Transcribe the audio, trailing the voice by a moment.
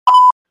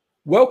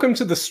Welcome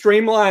to the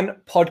Streamline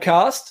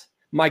podcast.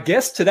 My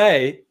guest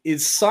today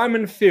is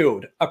Simon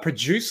Field, a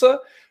producer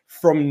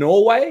from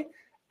Norway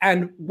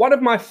and one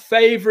of my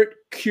favorite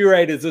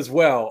curators as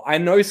well. I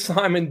know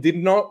Simon did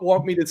not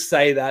want me to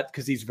say that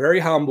because he's very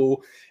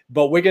humble,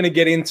 but we're going to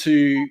get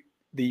into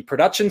the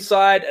production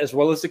side as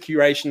well as the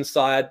curation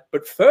side.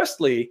 But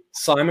firstly,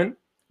 Simon,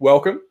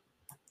 welcome.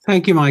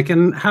 Thank you, Mike,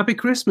 and happy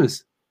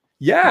Christmas.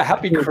 Yeah,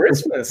 happy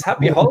Christmas.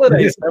 Happy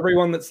holidays to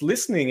everyone that's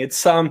listening.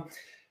 It's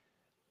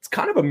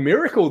kind of a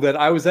miracle that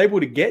I was able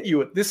to get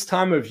you at this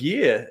time of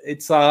year.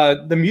 It's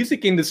the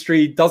music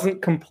industry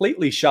doesn't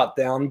completely shut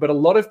down, but a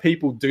lot of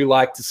people do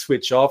like to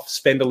switch off,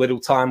 spend a little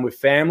time with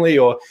family,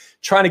 or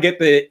trying to get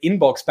their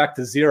inbox back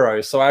to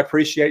zero. So I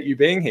appreciate you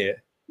being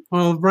here.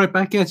 Well, right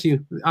back at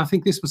you. I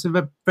think this was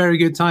a very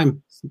good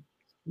time.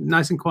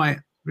 Nice and quiet.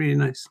 Really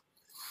nice.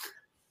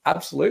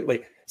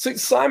 Absolutely. So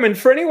Simon,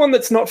 for anyone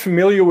that's not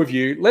familiar with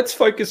you, let's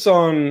focus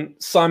on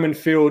Simon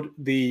Field,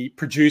 the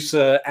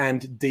producer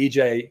and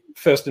DJ,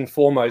 first and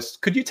foremost.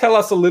 Could you tell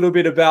us a little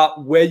bit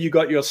about where you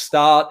got your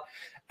start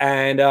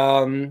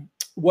and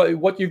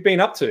what you've been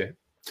up to?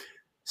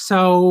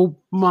 So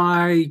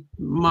my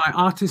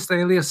artist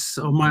alias,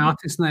 or my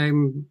artist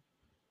name,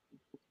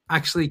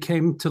 actually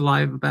came to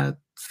life about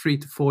 3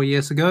 to 4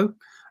 years ago.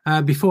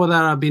 Before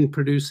that, I've been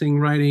producing,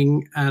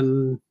 writing,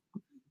 and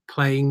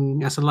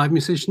playing as a live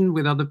musician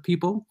with other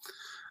people.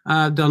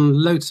 Done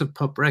loads of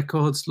pop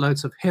records,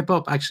 loads of hip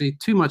hop, actually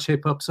too much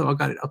hip hop, so I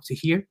got it up to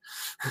here.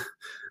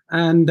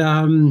 And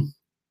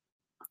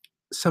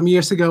some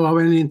years ago, I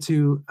went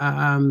into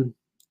to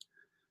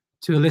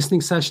a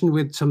listening session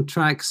with some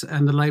tracks,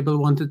 and the label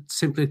wanted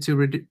simply to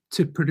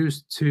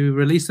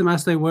release them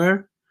as they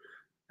were.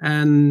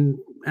 And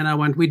I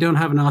went, we don't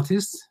have an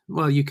artist.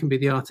 Well, you can be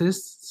the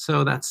artist.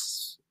 So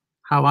that's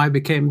how I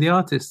became the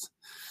artist.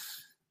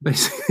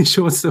 Basically,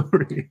 short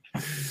story.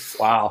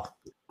 Wow.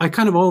 I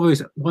kind of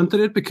always wanted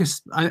it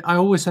because I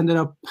always ended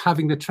up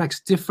having the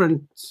tracks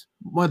different.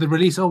 Well, the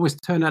release always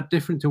turned out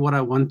different to what I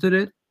wanted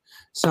it.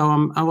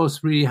 So I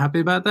was really happy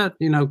about that.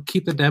 You know,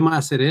 keep the demo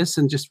as it is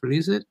and just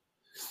release it.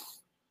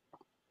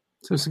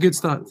 So it's a good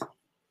start.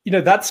 You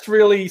know, that's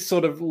really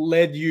sort of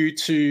led you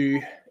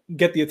to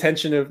get the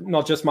attention of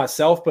not just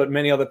myself, but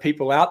many other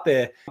people out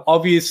there.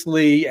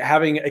 Obviously,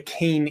 having a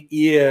keen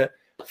ear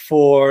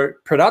for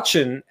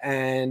production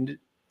and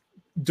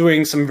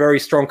doing some very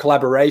strong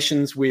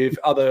collaborations with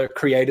other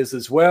creators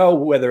as well,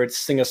 whether it's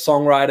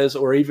singer-songwriters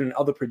or even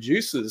other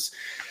producers.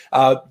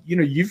 You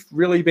know, you've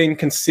really been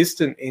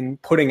consistent in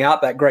putting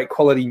out that great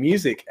quality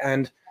music,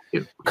 and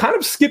kind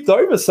of skipped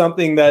over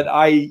something that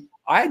I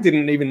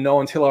didn't even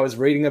know until I was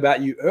reading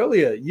about you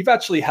earlier. You've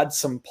actually had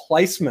some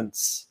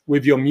placements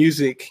with your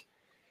music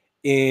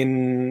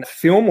in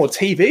film or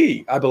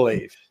TV, I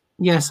believe.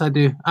 Yes, I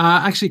do.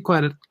 Actually,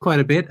 quite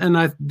a bit,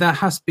 and that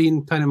has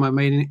been kind of my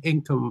main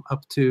income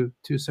up to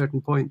a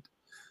certain point.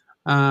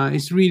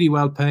 It's really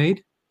well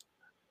paid,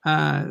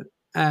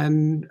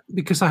 and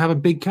because I have a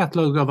big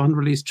catalog of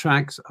unreleased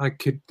tracks, I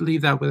could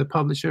leave that with a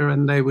publisher,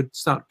 and they would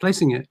start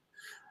placing it.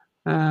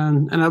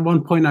 And at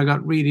one point, I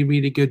got really,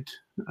 really good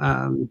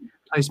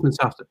placements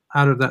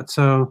out of that.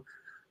 So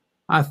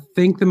I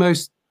think the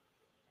most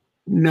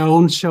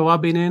known show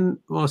I've been in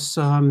was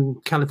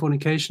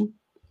Californication.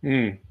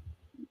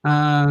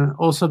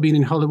 Also been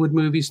in Hollywood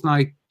movies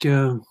like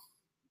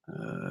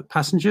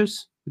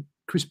Passengers with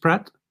Chris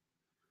Pratt,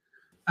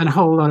 and a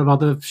whole lot of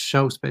other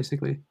shows,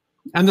 basically.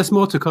 And there's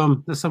more to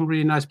come. There's some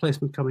really nice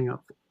placement coming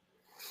up.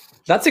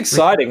 That's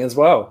exciting as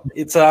well.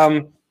 It's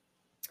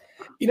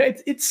you know,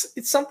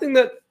 it's something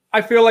that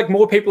I feel like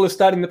more people are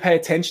starting to pay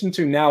attention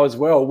to now as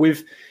well.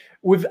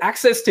 With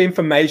access to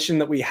information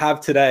that we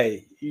have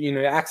today, you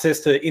know,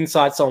 access to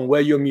insights on where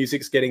your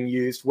music's getting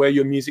used, where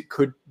your music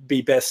could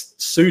be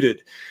best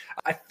suited.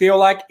 I feel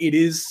like it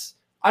is,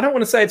 I don't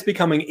want to say it's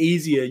becoming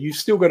easier. You've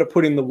still got to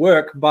put in the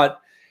work, but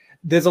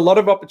there's a lot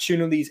of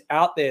opportunities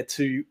out there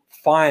to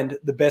find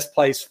the best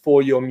place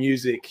for your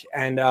music.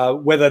 And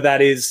whether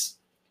that is,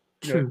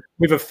 you know,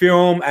 with a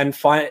film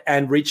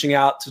and reaching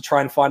out to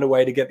try and find a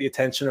way to get the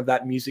attention of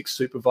that music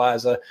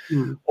supervisor,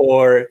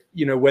 or,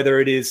 you know,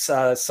 whether it is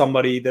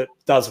somebody that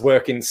does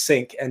work in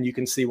sync and you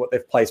can see what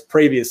they've placed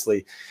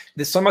previously.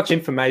 There's so much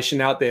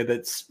information out there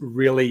that's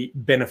really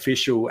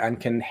beneficial and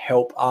can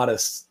help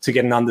artists to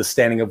get an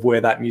understanding of where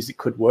that music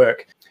could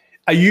work.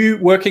 Are you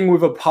working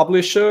with a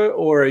publisher,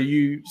 or are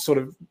you sort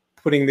of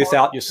putting this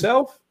out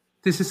yourself?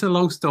 This is a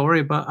long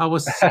story, but I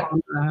was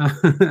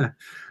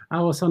I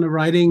was on a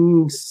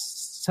writing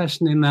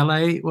session in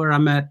LA where I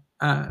met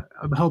a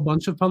whole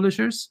bunch of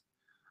publishers.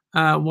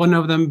 One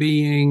of them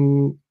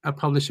being a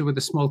publisher with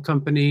a small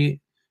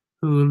company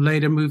who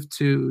later moved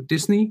to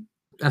Disney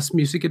as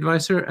music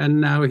advisor,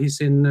 and now he's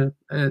in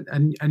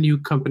a new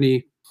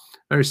company,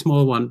 very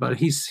small one, but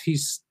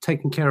he's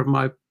taking care of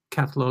my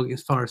catalog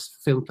as far as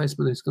film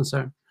placement is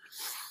concerned.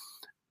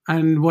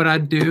 And what I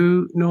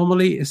do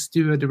normally is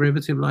do a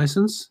derivative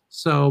license.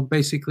 So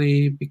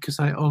basically, because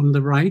I own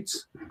the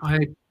rights,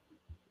 I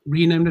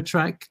rename the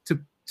track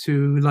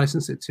to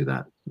license it to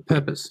that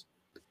purpose.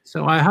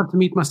 So I have to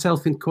meet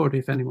myself in court,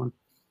 if anyone.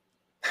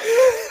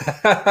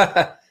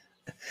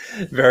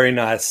 Very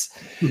nice.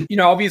 You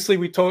know, obviously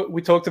we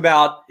talked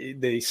about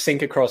the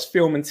sync across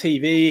film and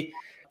TV.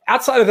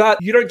 Outside of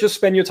that, you don't just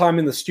spend your time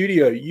in the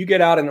studio. You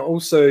get out and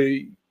also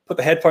put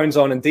the headphones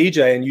on and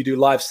DJ, and you do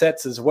live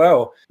sets as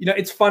well. You know,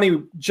 it's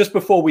funny, just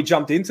before we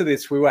jumped into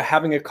this, we were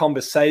having a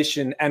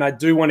conversation, and I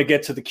do want to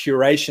get to the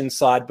curation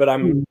side, but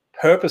I'm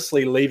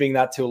purposely leaving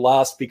that till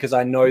last because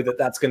I know that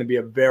that's going to be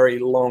a very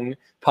long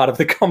part of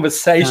the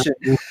conversation.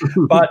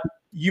 But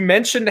you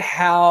mentioned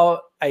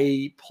how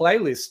a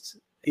playlist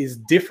is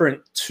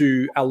different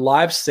to a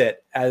live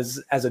set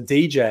as a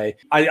DJ.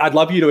 I'd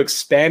love you to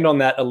expand on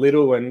that a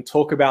little and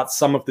talk about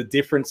some of the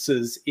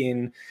differences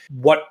in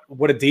what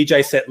a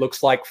DJ set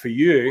looks like for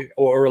you,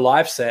 or a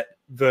live set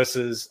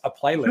versus a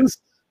playlist.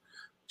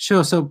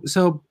 Sure.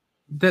 So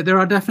there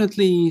are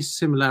definitely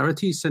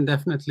similarities and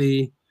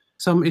definitely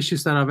some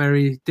issues that are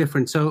very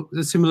different. So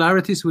the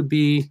similarities would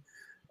be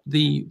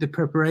the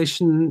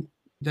preparation,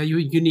 that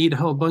you need a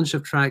whole bunch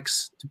of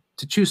tracks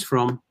to choose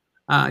from.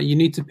 You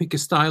need to pick a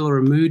style or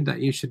a mood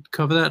that you should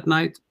cover that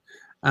night,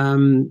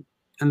 and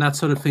that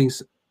sort of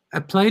things.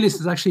 A playlist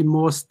is actually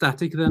more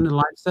static than a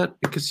live set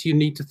because you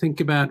need to think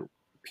about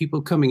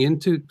people coming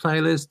into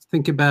playlist,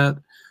 think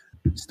about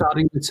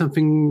starting with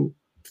something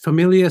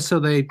familiar so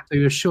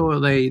you're sure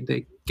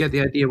they get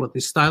the idea what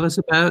this style is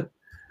about.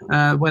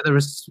 Whether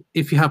it's,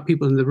 if you have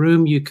people in the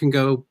room, you can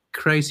go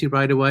crazy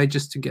right away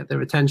just to get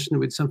their attention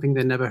with something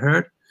they never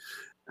heard.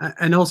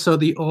 And also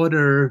the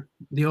order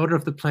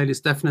of the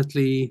playlist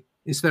definitely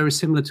is very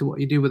similar to what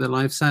you do with a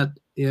live set.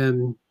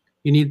 You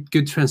need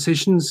good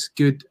transitions,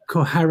 good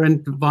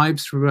coherent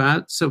vibes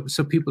throughout, so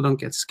people don't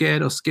get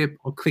scared or skip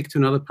or click to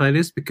another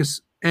playlist,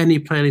 because any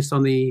playlist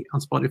on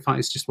Spotify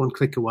is just one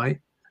click away.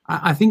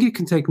 I think you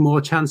can take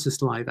more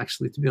chances live,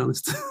 actually, to be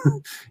honest.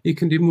 You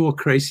can do more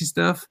crazy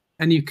stuff,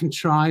 and you can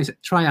try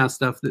out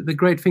stuff. The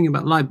great thing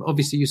about live,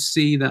 obviously, you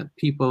see that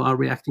people are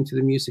reacting to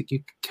the music.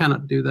 You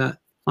cannot do that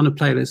on a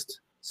playlist.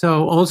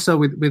 So also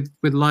with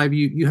live,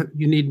 you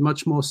need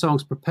much more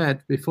songs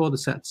prepared before the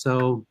set.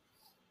 So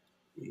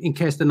in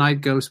case the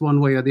night goes one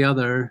way or the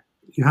other,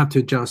 you have to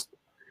adjust.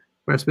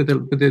 Whereas with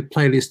the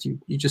playlist,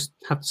 you just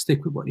have to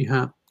stick with what you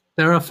have.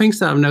 There are things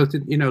that I've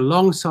noted. You know,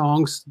 long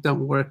songs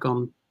don't work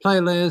on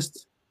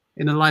playlist.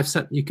 In a live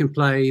set, you can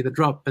play the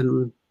drop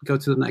and go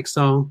to the next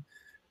song.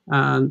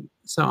 And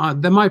so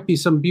there might be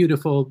some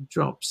beautiful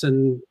drops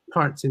and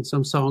parts in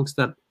some songs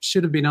that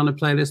should have been on a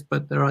playlist,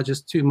 but there are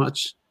just too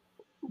much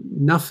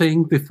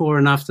nothing before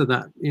and after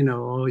that, you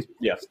know, or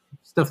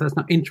stuff that's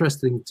not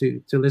interesting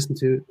to listen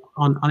to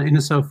on in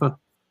a sofa.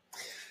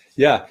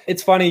 Yeah,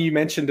 it's funny you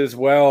mentioned as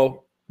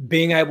well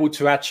being able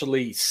to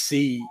actually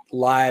see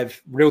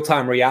live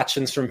real-time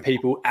reactions from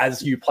people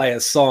as you play a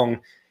song.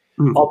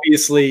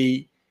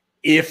 Obviously,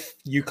 if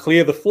you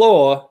clear the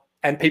floor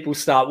and people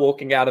start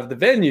walking out of the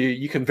venue,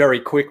 you can very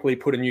quickly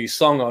put a new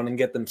song on and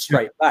get them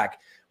straight back.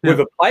 With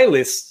a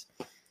playlist,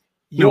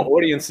 your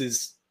audience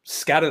is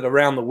scattered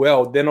around the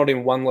world. They're not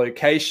in one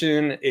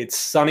location. It's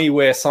sunny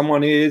where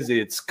someone is.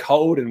 It's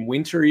cold and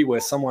wintry where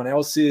someone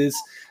else is.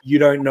 You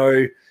don't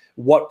know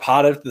what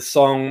part of the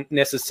song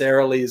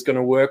necessarily is going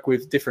to work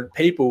with different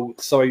people.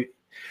 So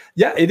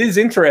yeah, it is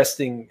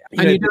interesting.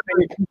 You don't know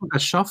if people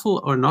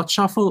shuffle or not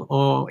shuffle,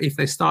 or if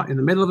they start in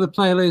the middle of the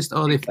playlist,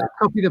 or if they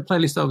copy the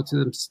playlist over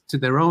to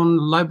their own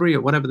library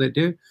or whatever they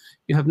do.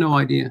 You have no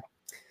idea.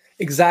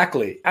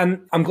 Exactly.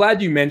 And I'm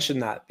glad you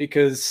mentioned that,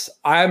 because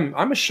I'm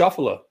a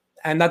shuffler.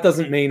 And that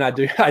doesn't mean I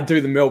do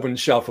the Melbourne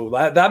shuffle.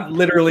 That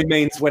literally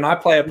means when I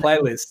play a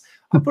playlist,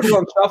 I put it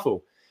on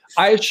shuffle.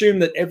 I assume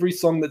that every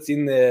song that's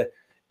in there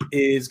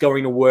is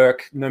going to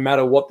work no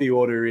matter what the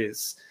order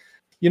is.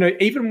 You know,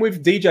 even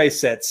with DJ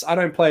sets, I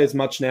don't play as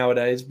much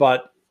nowadays,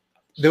 but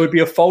there would be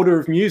a folder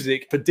of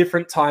music for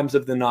different times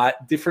of the night,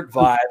 different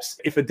vibes.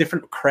 If a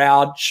different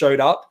crowd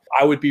showed up,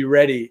 I would be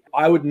ready.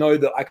 I would know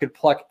that I could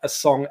pluck a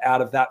song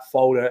out of that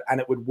folder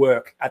and it would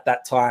work at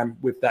that time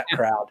with that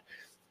crowd.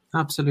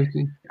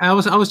 Absolutely. I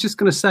was just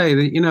going to say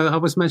that, you know, I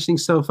was mentioning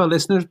sofa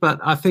listeners, but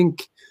I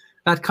think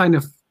that kind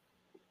of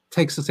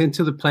takes us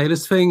into the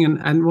playlist thing.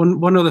 And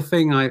one other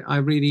thing I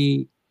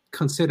really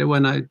consider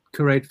when I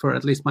curate for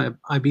at least my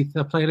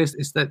Ibiza playlist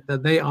is that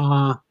they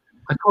are,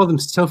 I call them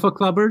sofa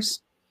clubbers.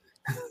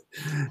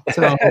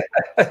 So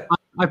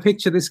I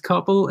picture this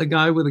couple, a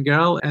guy with a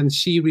girl, and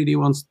she really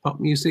wants pop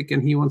music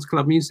and he wants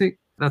club music.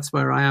 That's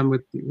where I am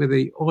with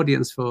the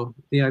audience for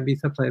the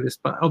Ibiza playlist.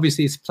 But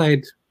obviously it's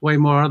played way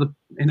more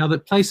in other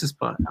places.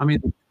 But I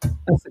mean,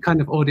 that's the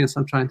kind of audience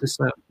I'm trying to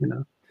serve, you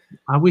know.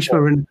 I wish we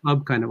were in a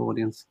club kind of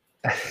audience.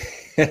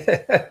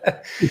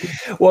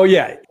 Well,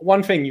 yeah,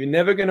 one thing, you're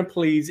never going to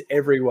please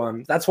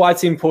everyone. That's why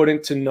it's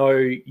important to know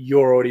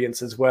your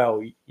audience as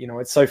well. You know,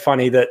 it's so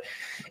funny that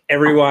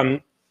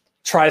everyone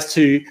tries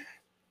to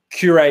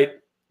curate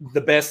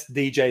the best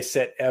DJ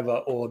set ever,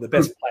 or the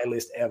best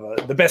playlist ever,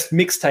 the best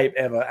mixtape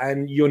ever,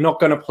 and you're not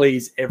going to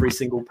please every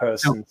single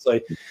person. So,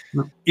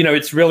 you know,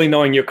 it's really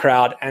knowing your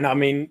crowd. And I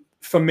mean,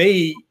 for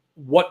me,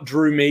 what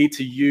drew me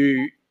to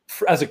you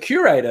as a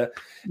curator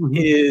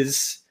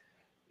is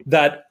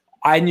that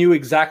I knew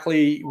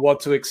exactly what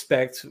to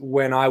expect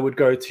when I would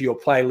go to your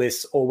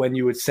playlist or when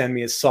you would send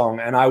me a song,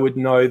 and I would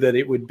know that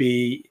it would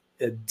be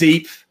a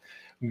deep,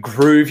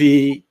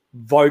 groovy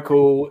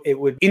vocal. It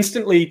would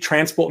instantly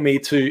transport me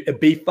to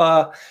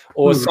Ibiza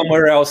or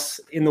somewhere else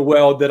in the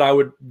world that I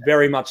would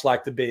very much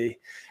like to be.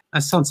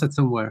 A sunset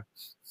somewhere.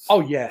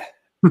 Oh yeah.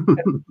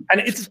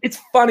 And it's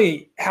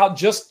funny how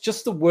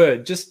just the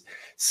word, just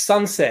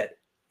sunset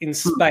in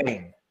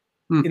Spain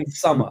in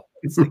summer.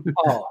 It's like,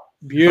 oh,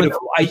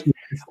 beautiful.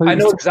 I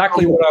know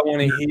exactly what I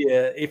want to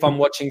hear if I'm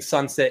watching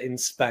sunset in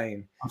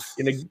Spain.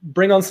 You know,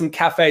 bring on some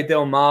Cafe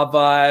Del Mar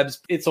vibes.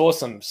 It's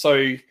awesome.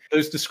 So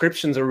those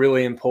descriptions are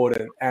really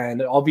important.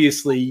 And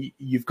obviously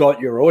you've got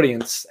your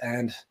audience,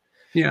 and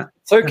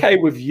it's okay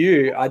with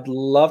you. I'd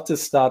love to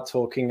start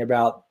talking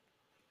about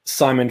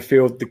Simon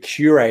Field, the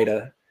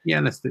curator. Yeah,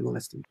 let's do.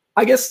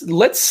 I guess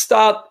let's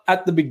start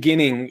at the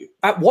beginning.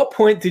 At what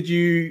point did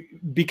you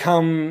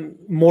become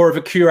more of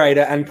a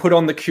curator and put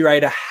on the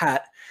curator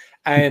hat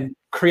and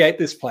create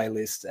this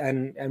playlist?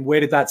 And where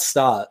did that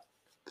start?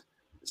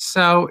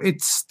 So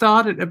it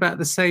started about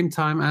the same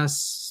time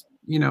as,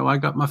 you know, I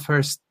got my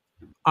first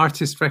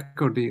artist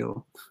record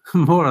deal,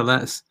 more or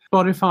less.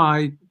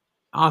 Spotify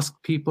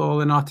asked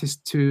people and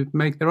artists to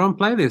make their own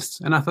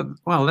playlists. And I thought,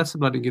 well, that's a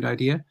bloody good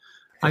idea.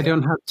 I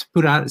don't have to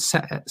put out a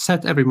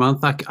set every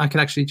month. I can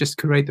actually just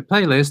create the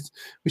playlist,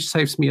 which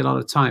saves me a lot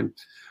of time.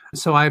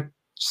 So I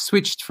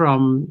switched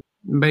from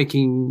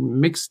making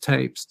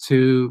mixtapes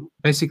to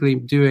basically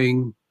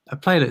doing a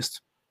playlist.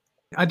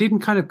 I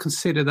didn't kind of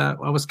consider that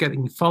I was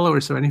getting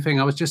followers or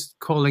anything. I was just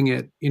calling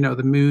it, you know,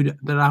 the mood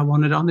that I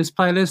wanted on this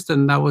playlist.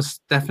 And that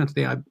was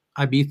definitely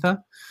Ibiza.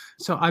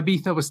 So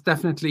Ibiza was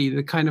definitely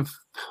the kind of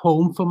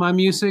home for my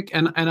music.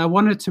 And I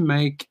wanted to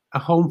make a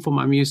home for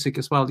my music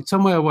as well. It's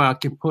somewhere where I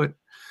can put,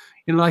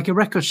 you know, like a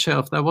record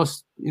shelf that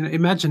was, you know,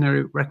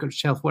 imaginary record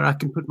shelf where I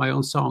can put my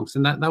own songs.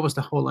 And that was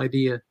the whole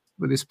idea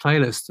with this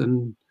playlist.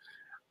 And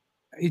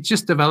it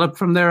just developed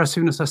from there. As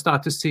soon as I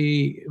started to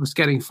see it was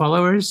getting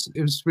followers,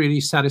 it was really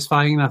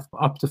satisfying. I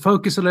upped the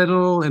focus a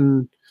little,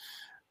 and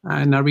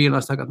I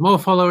realized I got more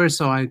followers.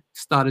 So I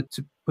started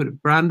to put a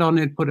brand on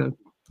it, put a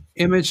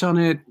image on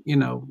it, you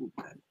know,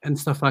 and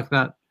stuff like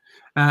that.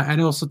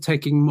 And also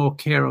taking more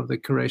care of the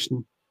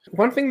curation.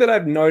 One thing that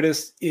I've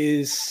noticed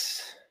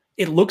is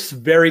it looks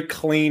very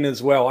clean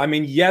as well. I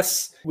mean,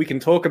 yes, we can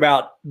talk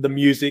about the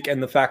music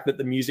and the fact that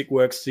the music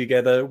works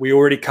together. We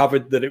already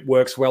covered that it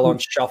works well on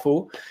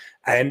shuffle,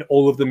 and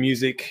all of the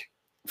music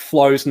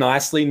flows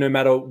nicely no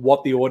matter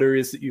what the order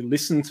is that you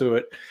listen to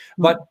it.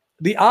 But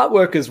the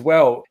artwork as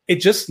well, it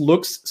just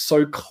looks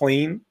so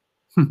clean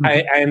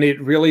and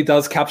it really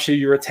does capture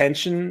your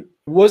attention.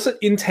 Was it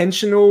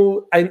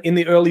intentional in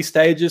the early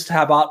stages to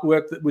have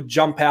artwork that would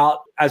jump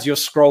out as you're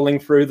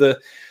scrolling through the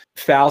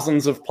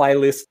thousands of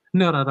playlists?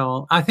 Not at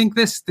all. I think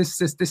this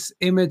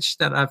image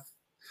that I've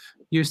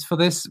used for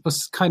this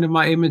was kind of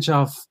my image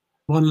of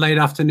one late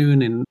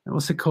afternoon in,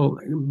 what's it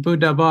called,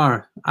 Buddha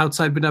Bar.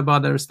 Outside Buddha Bar,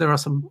 there are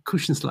some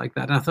cushions like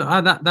that. And I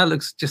thought, that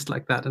looks just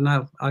like that, and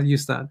I'll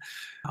use that.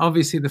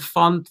 Obviously, the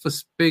font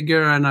was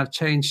bigger, and I've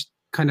changed,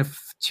 kind of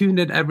tuned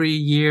it every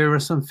year or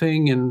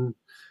something. And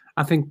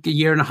I think a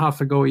year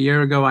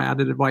ago, I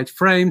added a white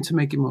frame to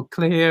make it more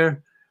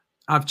clear.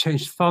 I've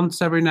changed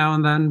fonts every now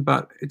and then,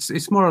 but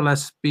it's more or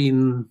less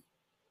been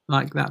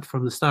like that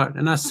from the start.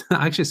 And I've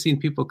actually seen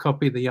people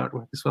copy the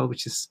artwork as well,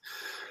 which is,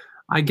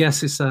 I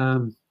guess, is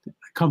a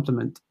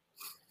compliment.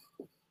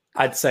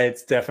 I'd say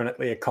it's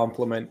definitely a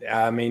compliment.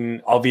 I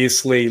mean,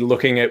 obviously,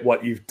 looking at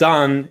what you've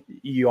done,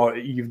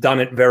 you've done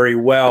it very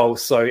well.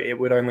 So it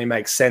would only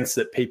make sense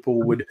that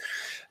people would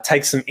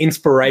take some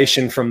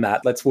inspiration from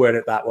that. Let's word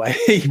it that way.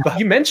 But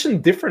you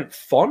mentioned different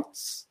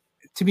fonts.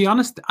 To be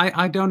honest,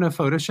 I don't know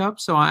Photoshop,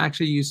 so I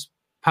actually use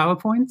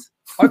PowerPoint.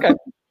 Okay.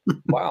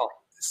 Wow.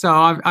 So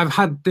I've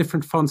had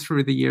different fonts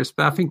through the years,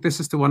 but I think this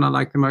is the one I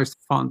like the most,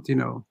 font, you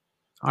know,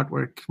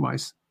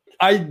 artwork-wise.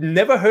 I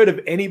never heard of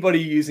anybody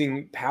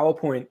using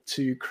PowerPoint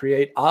to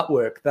create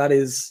artwork. That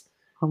is...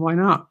 Well, why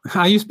not?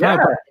 I use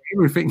PowerPoint for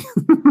everything.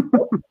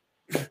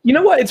 You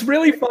know what? It's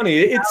really funny.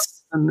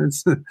 It's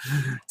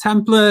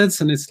templates,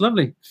 and it's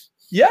lovely.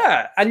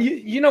 Yeah. And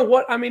you know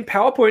what? I mean,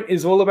 PowerPoint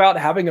is all about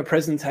having a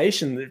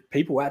presentation that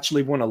people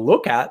actually want to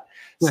look at.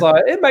 So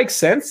it makes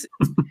sense.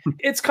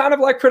 It's kind of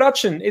like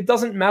production. It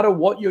doesn't matter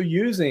what you're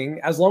using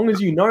as long as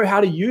you know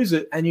how to use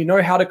it and you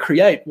know how to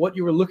create what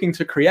you were looking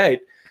to create.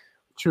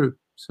 True.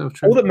 So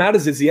true. All that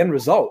matters is the end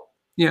result.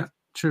 Yeah,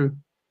 true.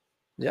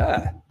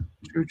 Yeah.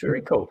 True.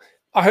 Very cool.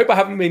 I hope I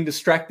haven't been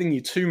distracting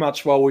you too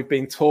much while we've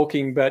been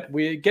talking, but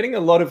we're getting a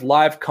lot of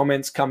live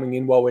comments coming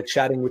in while we're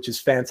chatting, which is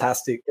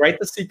fantastic. Great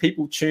to see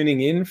people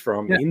tuning in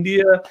from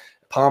India,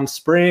 Palm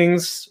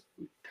Springs.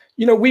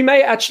 You know, we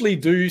may actually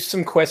do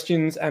some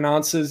questions and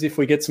answers if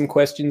we get some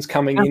questions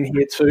coming in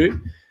here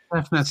too.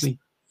 Definitely.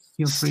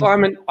 Feel free.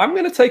 Simon, I'm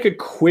going to take a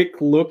quick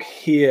look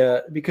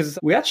here because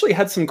we actually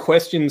had some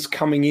questions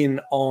coming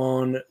in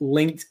on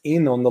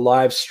LinkedIn on the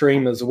live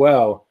stream as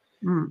well.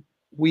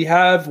 We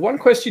have one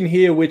question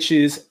here, which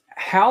is,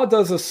 how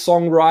does a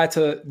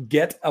songwriter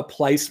get a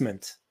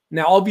placement?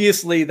 Now,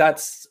 obviously,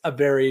 that's a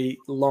very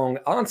long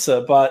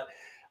answer, but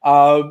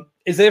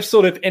is there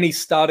sort of any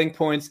starting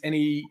points,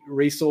 any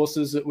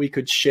resources that we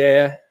could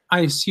share?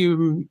 I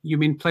assume you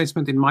mean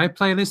placement in my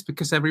playlist,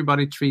 because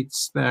everybody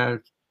treats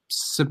their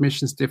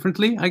submissions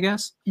differently, I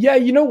guess. Yeah,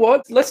 you know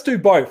what? Let's do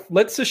both.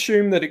 Let's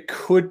assume that it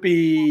could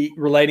be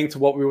relating to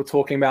what we were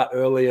talking about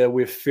earlier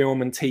with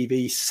film and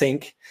TV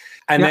sync.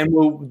 And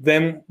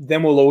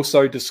then we'll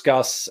also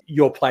discuss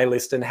your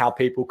playlist and how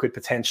people could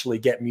potentially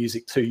get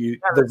music to you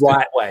the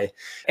right way.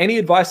 Any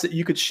advice that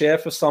you could share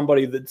for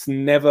somebody that's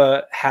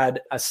never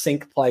had a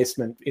sync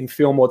placement in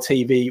film or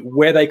TV,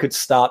 where they could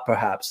start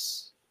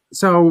perhaps?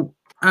 So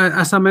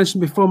as I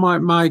mentioned before,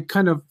 my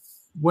kind of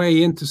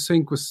way into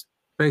sync was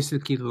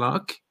basically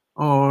luck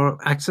or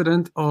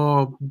accident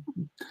or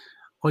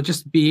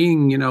just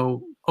being,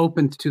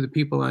 open to the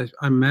people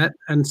I met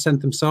and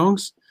sent them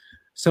songs.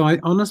 So I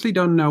honestly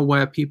don't know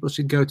where people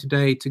should go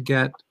today to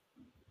get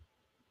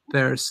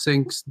their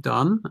syncs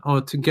done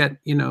or to get,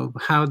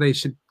 how they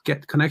should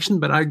get connection.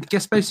 But I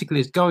guess basically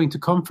it's going to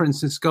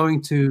conferences,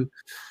 going to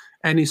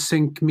any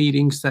sync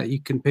meetings that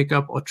you can pick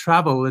up, or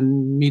travel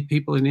and meet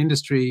people in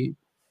industry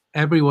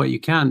everywhere you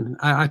can.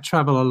 I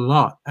travel a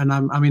lot, and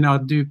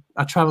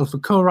I travel for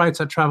co-writes,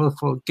 I travel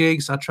for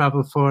gigs, I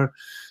travel for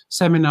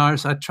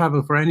seminars, I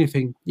travel for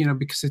anything,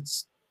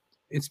 because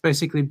it's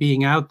basically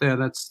being out there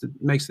that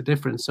makes the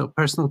difference. So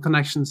personal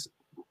connections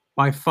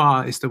by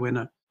far is the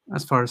winner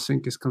as far as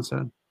sync is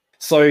concerned.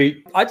 So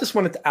I just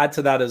wanted to add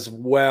to that as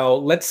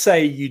well. Let's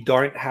say you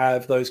don't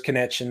have those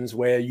connections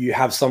where you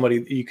have somebody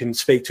that you can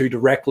speak to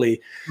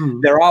directly.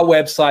 There are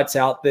websites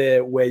out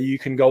there where you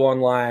can go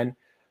online,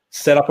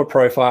 set up a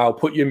profile,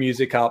 put your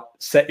music up,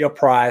 set your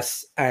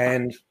price,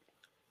 and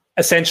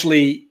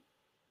essentially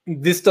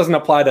this doesn't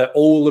apply to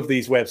all of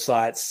these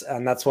websites,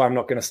 and that's why I'm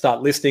not going to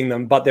start listing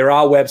them. But there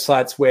are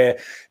websites where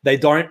they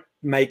don't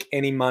make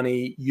any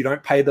money. You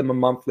don't pay them a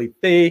monthly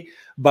fee,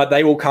 but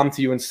they will come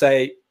to you and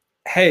say,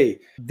 hey,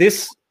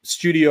 this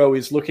studio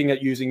is looking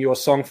at using your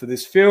song for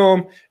this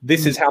film.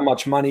 This is how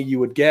much money you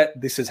would get.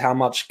 This is how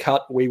much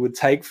cut we would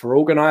take for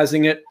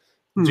organizing it.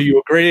 Do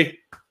you agree?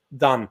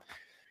 Done.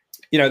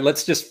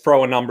 Let's just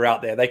throw a number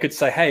out there. They could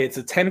say, hey, it's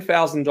a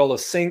 $10,000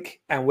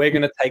 sync and we're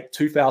going to take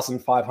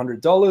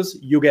 $2,500.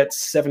 You'll get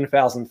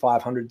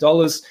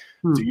 $7,500.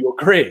 Do you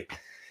agree?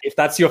 If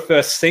that's your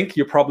first sync,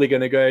 you're probably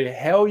going to go,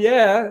 hell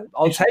yeah,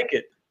 I'll take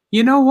it.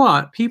 You know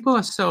what? People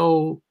are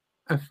so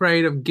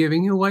afraid of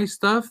giving away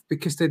stuff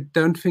because they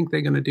don't think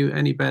they're going to do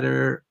any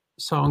better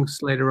songs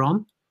later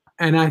on.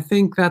 And I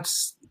think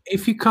that's,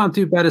 if you can't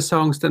do better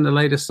songs than the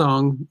latest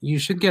song, you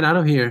should get out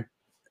of here.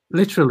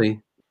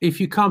 Literally. If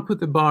you can't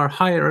put the bar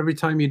higher every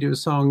time you do a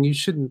song, you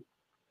shouldn't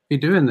be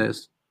doing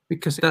this,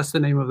 because that's the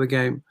name of the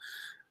game.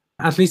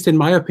 At least in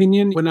my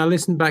opinion, when I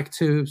listen back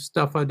to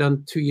stuff I've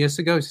done 2 years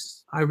ago,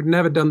 I would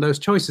never done those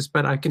choices,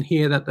 but I can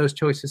hear that those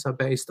choices are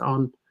based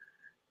on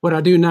what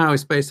I do now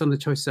is based on the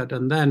choices I've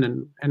done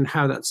then and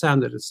how that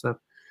sounded and stuff.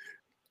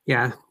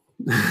 Yeah.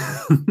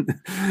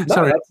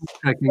 Sorry,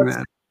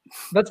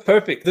 that's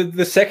perfect.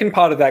 The second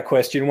part of that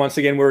question, once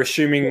again, we're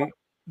assuming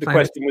the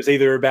question was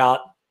either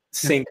about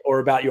sync or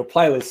about your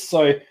playlist.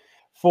 So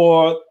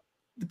for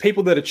the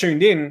people that are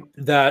tuned in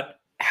that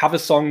have a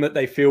song that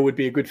they feel would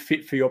be a good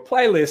fit for your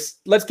playlist,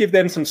 let's give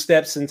them some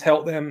steps and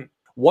tell them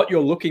what you're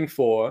looking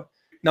for,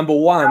 number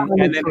one,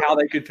 and then how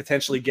they could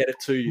potentially get it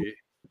to you.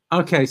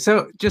 Okay,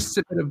 so just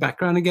a bit of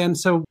background again.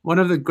 So one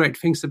of the great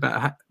things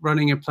about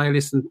running a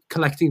playlist and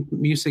collecting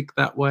music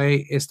that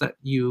way is that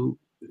you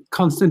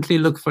constantly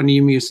look for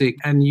new music,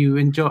 and you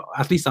enjoy,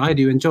 at least I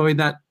do, enjoy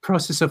that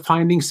process of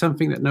finding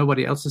something that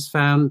nobody else has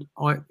found,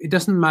 or it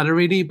doesn't matter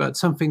really, but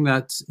something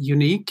that's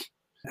unique.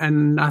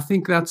 And I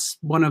think that's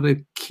one of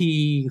the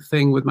key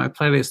thing with my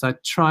playlist. I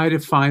try to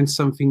find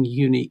something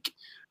unique.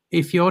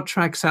 If your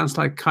track sounds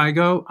like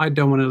Kygo, I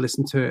don't want to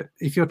listen to it.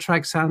 If your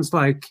track sounds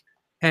like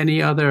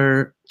any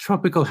other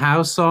tropical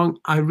house song,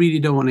 I really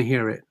don't want to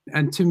hear it.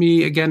 And to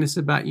me, again, it's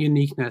about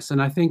uniqueness. And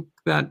I think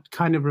that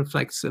kind of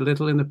reflects a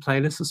little in the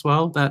playlist as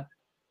well, that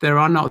there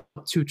are not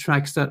two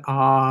tracks that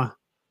are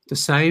the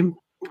same.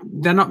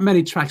 There are not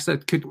many tracks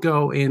that could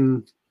go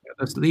in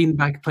this Lean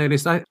Back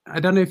playlist. I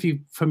don't know if you're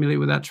familiar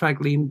with that track,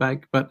 Lean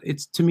Back, but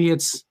to me,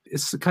 it's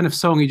the kind of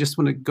song you just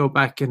want to go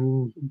back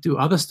and do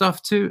other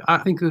stuff to. I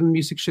think the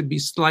music should be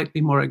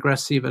slightly more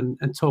aggressive and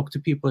talk to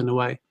people in a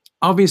way.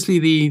 Obviously,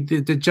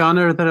 the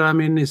genre that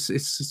I'm in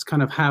is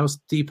kind of house,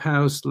 deep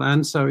house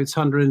land. So it's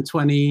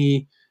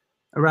 120,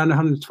 around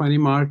 120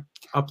 mark,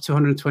 up to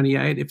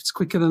 128. If it's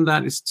quicker than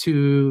that, it's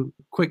too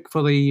quick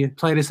for the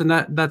playlist.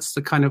 And that's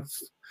the kind of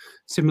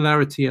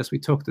similarity as we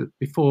talked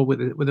before with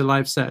a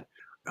live set.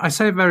 I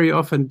say very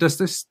often, does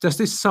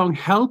this song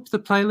help the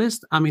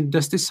playlist? I mean,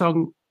 does this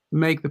song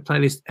make the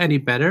playlist any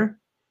better?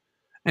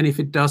 And if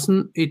it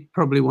doesn't, it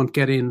probably won't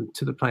get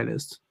into the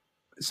playlist.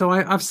 So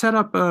I've set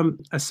up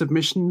a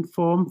submission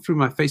form through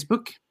my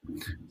Facebook.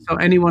 So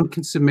anyone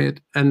can submit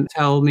and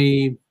tell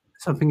me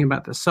something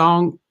about the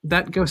song.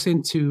 That goes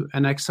into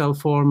an Excel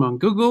form on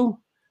Google,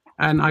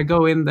 and I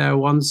go in there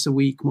once a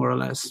week, more or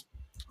less.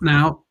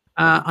 Now,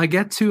 I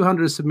get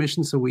 200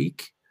 submissions a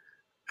week,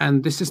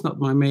 and this is not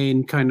my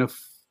main kind of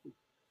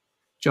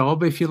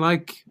job, if you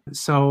like.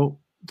 So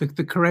the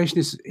curation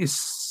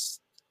is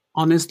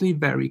honestly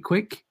very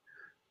quick.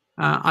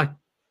 I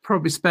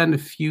probably spend a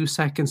few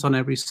seconds on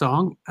every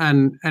song,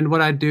 and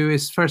what I do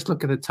is first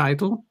look at the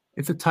title.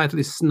 If the title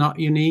is not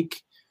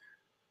unique,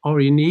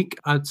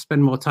 I'd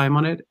spend more time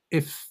on it.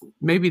 If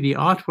maybe the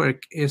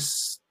artwork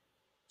is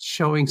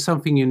showing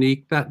something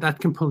unique, that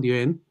can pull you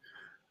in.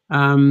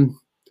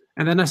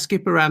 And then I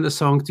skip around the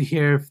song to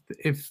hear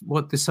if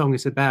what the song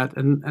is about,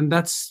 and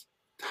that's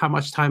how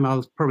much time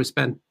I'll probably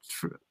spend.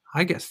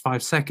 I guess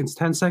 5 seconds,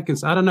 10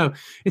 seconds. I don't know.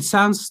 It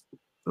sounds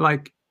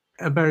like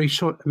a very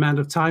short amount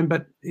of time,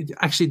 but it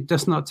actually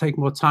does not take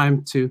more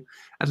time to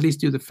at least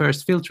do the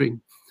first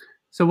filtering.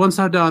 So once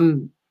I've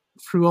done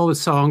through all the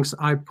songs,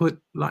 I put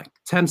like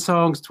 10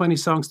 songs, 20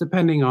 songs,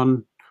 depending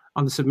on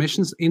the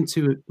submissions,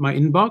 into my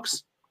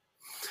inbox,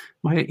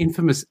 my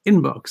infamous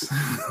inbox.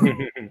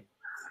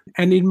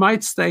 And it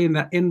might stay in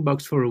that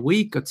inbox for a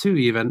week or two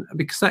even,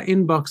 because that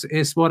inbox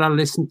is what I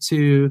listen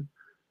to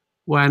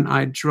when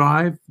I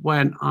drive,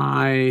 when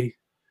I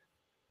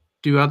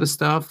do other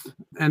stuff.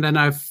 And then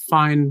I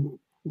find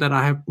that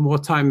I have more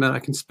time that I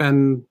can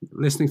spend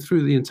listening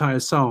through the entire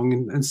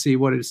song and see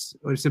what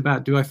it's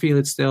about. Do I feel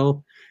it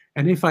still?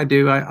 And if I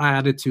do, I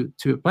add it to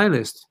a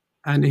playlist.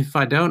 And if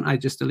I don't, I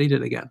just delete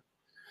it again.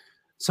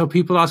 So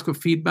people ask for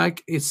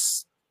feedback.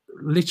 It's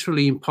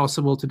literally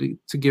impossible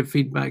to give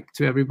feedback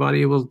to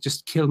everybody. It will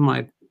just kill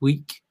my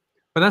week.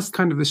 But that's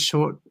kind of the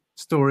short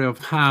story of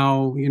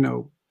how,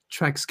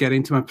 tracks get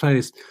into my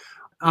playlist.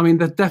 I mean,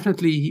 there's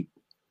definitely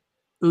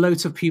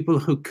loads of people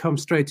who come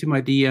straight to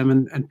my DM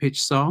and pitch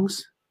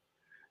songs.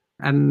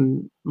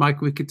 And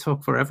Mike, we could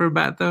talk forever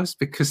about those,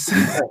 because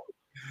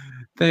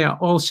they are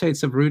all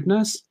shades of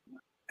rudeness,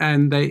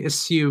 and they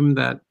assume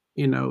that,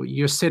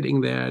 you're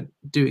sitting there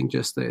doing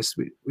just this,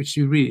 which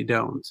you really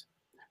don't.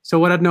 So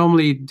what I'd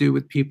normally do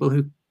with people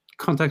who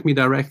contact me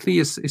directly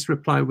is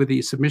reply with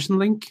the submission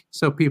link,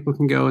 so people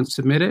can go and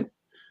submit it.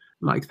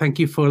 Like, thank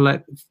you for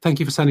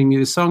sending me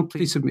the song.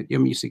 Please submit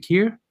your music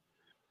here.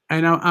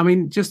 And I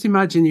mean, just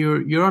imagine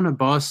you're on a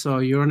bus,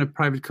 or you're on a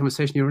private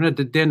conversation, you're at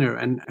the dinner,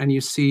 and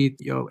you see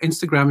your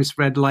Instagram is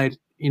red light,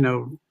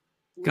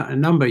 got a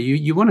number.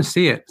 You want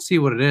to see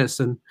what it is.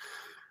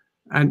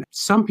 And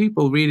some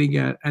people really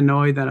get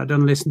annoyed that I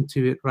don't listen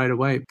to it right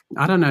away.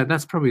 I don't know.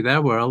 That's probably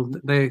their world.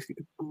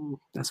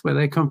 That's where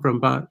they come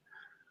from. But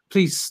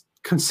please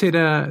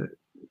consider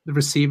the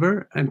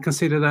receiver, and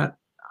consider that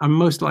I'm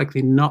most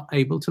likely not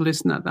able to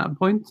listen at that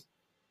point,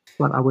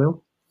 but I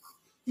will.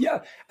 Yeah.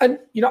 And,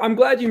 I'm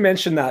glad you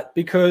mentioned that,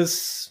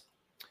 because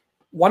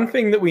one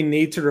thing that we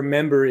need to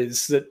remember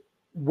is that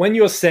when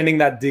you're sending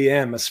that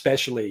DM,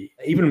 especially,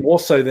 even more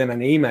so than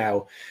an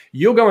email,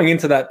 you're going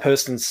into that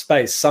person's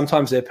space,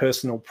 sometimes their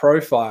personal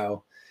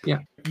profile. Yeah.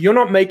 You're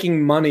not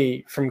making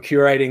money from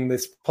curating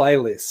this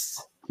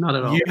playlist. Not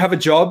at all. You have a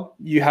job,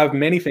 you have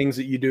many things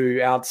that you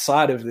do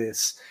outside of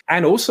this.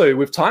 And also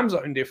with time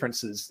zone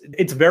differences,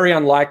 it's very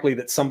unlikely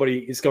that somebody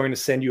is going to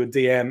send you a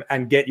DM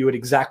and get you at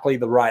exactly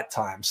the right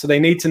time. So they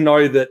need to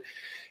know that,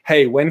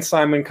 hey, when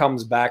Simon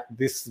comes back,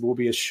 this will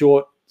be a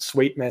short,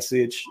 sweet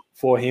message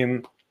for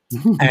him.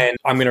 And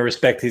I'm going to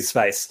respect his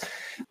space.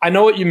 I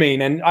know what you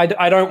mean. And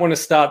I don't want to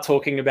start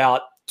talking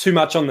about too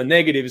much on the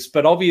negatives,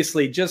 but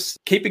obviously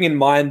just keeping in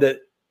mind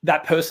that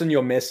that person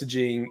you're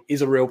messaging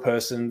is a real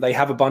person. They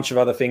have a bunch of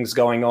other things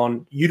going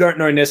on. You don't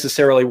know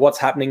necessarily what's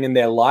happening in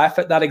their life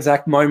at that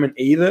exact moment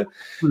either.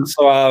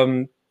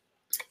 So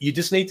you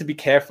just need to be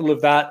careful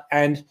of that.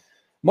 And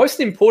most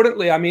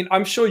importantly, I mean,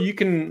 I'm sure you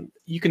can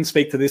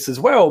speak to this as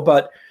well,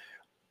 but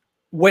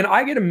when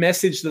I get a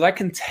message that I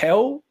can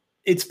tell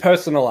it's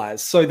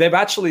personalized, so they've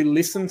actually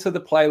listened to the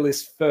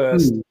playlist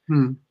first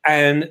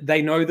and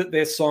they know that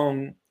their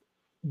song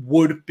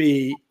would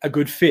be a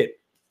good fit.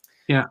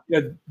 Yeah.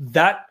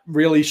 That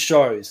really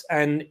shows.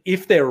 And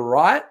if they're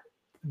right,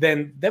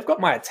 then they've got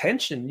my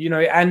attention,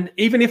 and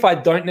even if I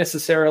don't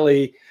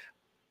necessarily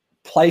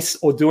place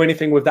or do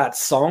anything with that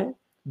song,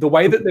 the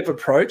way that they've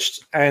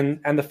approached and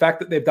the fact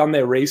that they've done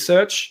their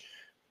research,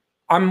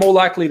 I'm more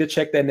likely to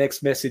check their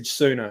next message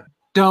sooner.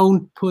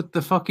 Don't put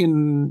the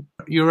fucking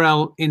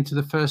URL into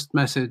the first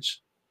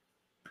message.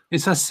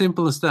 It's as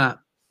simple as that.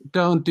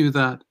 Don't do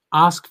that.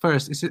 Ask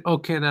first, is it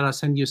okay that I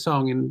send you a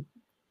song? And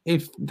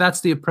if that's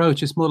the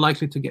approach, it's more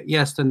likely to get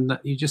yes than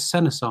that you just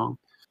send a song.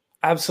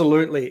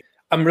 Absolutely.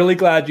 I'm really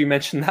glad you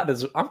mentioned that.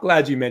 I'm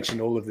glad you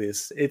mentioned all of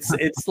this.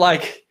 It's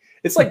like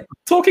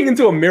talking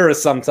into a mirror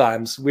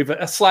sometimes with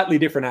a slightly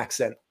different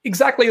accent.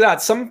 Exactly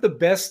that. Some of the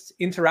best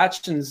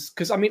interactions,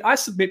 because I mean, I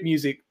submit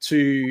music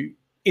to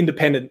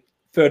independent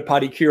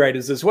third-party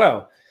curators as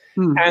well.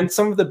 And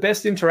some of the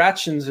best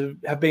interactions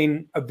have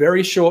been a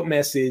very short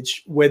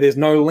message where there's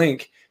no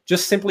link,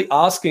 just simply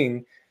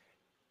asking,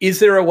 is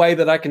there a way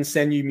that I can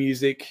send you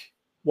music?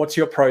 What's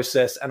your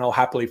process? And I'll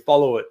happily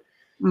follow it.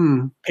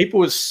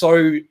 People are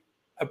so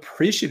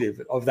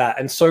appreciative of that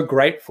and so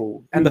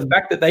grateful. And the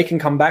fact that they can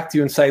come back to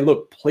you and say,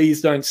 look,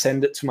 please don't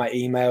send it to my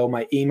email.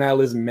 My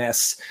email is a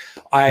mess.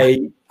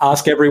 I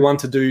ask everyone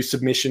to do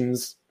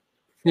submissions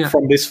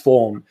from this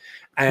form,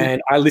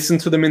 and I listen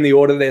to them in the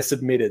order they're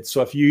submitted.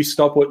 So if you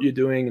stop what you're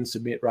doing and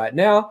submit right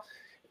now,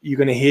 you're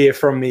going to hear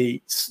from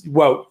me.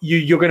 Well,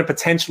 you're going to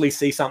potentially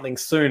see something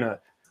sooner.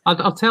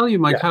 I'll tell you,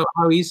 Mike, how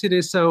easy it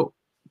is. So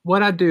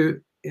what I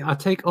do, I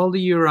take all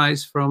the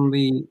URIs from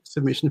the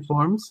submission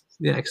forms,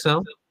 the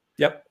Excel,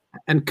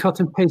 and cut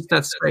and paste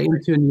that straight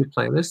into a new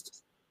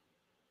playlist.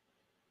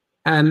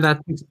 And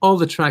that takes all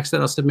the tracks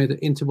that are submitted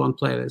into one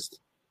playlist.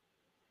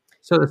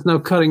 So there's no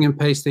cutting and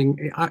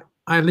pasting.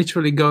 I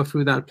literally go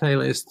through that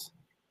playlist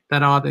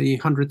that are the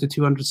 100 to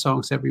 200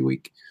 songs every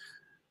week.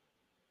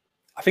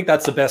 I think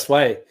that's the best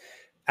way.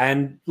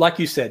 And like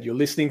you said, you're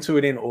listening to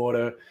it in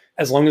order.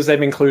 As long as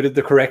they've included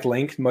the correct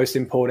link, most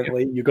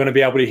importantly, you're going to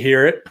be able to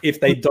hear it. If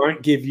they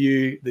don't give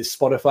you the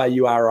Spotify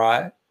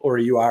URI or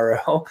a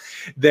URL,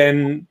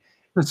 then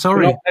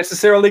you're not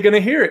necessarily going to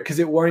hear it because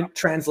it won't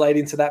translate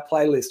into that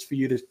playlist for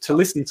you to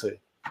listen to.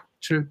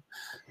 True.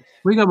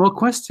 We got more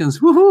questions.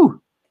 Woohoo!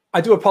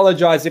 I do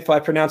apologize if I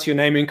pronounce your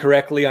name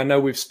incorrectly. I know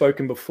we've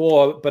spoken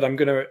before, but I'm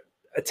going to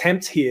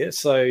attempt here.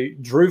 So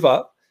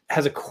Dhruva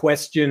has a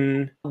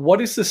question.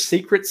 What is the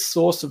secret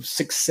source of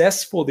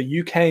success for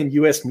the UK and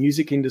US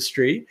music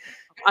industry?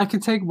 I can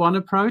take one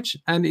approach,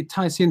 and it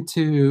ties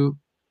into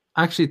the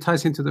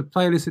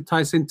playlist. It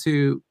ties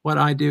into what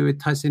I do. It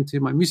ties into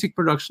my music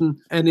production.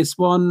 And it's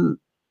one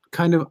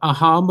kind of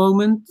aha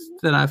moment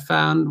that I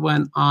found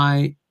when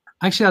I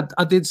got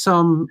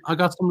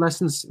some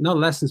lessons, not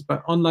lessons,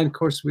 but online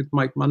course with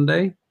Mike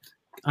Monday.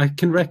 I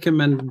can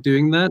recommend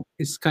doing that.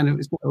 It's going to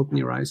open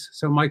your eyes.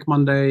 So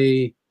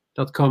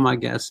MikeMonday.com, I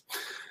guess.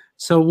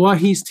 So what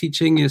he's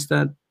teaching is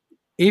that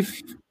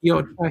if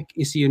your track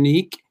is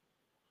unique,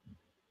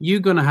 you're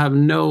going to have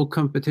no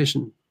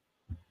competition.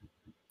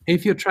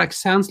 If your track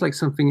sounds like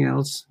something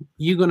else,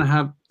 you're going to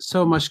have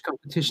so much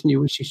competition you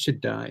wish you should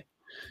die.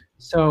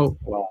 So,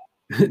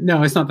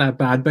 no, it's not that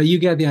bad, but you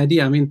get the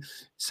idea. I mean,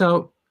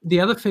 so the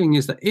other thing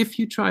is that if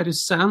you try to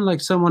sound like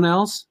someone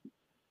else,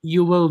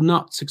 you will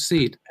not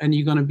succeed, and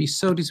you're going to be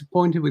so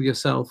disappointed with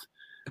yourself,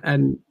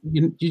 and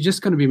you're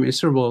just going to be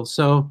miserable.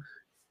 So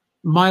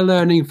my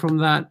learning from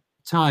that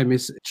time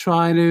is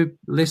try to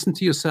listen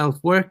to yourself,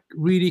 work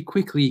really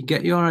quickly,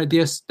 get your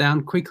ideas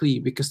down quickly,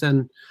 because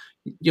then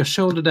your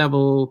shoulder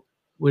devil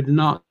would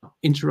not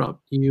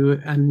interrupt you,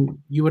 and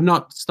you were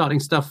not sending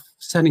stuff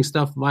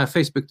via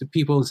Facebook to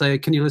people and say,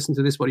 can you listen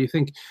to this? What do you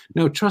think?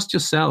 No, trust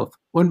yourself.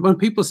 When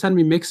people send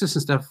me mixes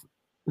and stuff,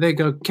 they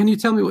go, can you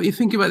tell me what you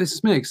think about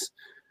this mix?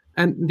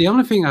 And the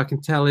only thing I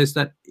can tell is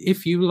that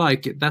if you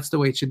like it, that's the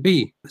way it should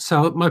be.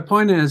 So my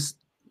point is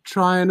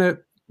trying to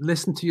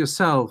listen to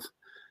yourself,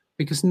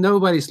 because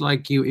nobody's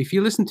like you. If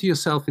you listen to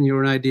yourself and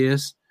your own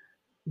ideas,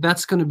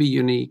 that's going to be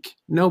unique.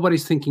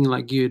 Nobody's thinking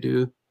like you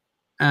do.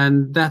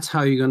 And that's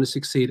how you're going to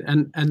succeed.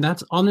 And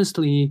that's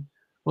honestly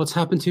what's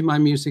happened to my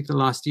music the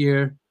last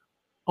year.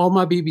 All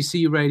my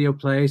BBC radio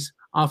plays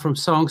are from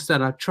songs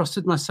that I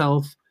trusted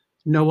myself,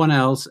 no one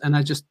else. And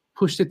I just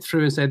pushed it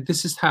through and said,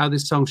 this is how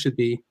this song should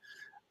be.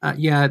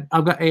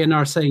 I've got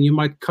A&R saying you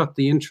might cut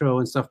the intro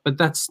and stuff, but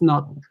that's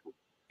not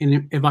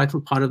a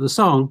vital part of the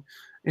song.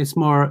 It's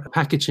more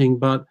packaging.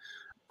 But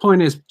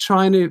point is,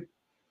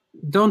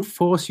 don't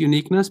force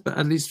uniqueness, but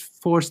at least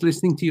force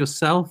listening to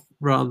yourself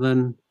rather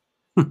than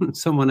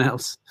someone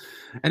else.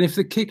 And if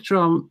the kick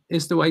drum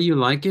is the way you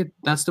like it,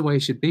 that's the way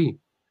it should be.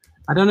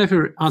 I don't know if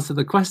you answered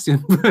the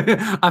question, but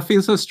I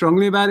feel so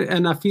strongly about it.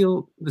 And I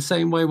feel the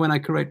same way when I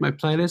create my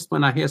playlist.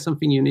 When I hear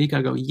something unique,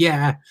 I go,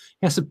 yeah,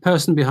 there's a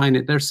person behind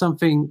it. There's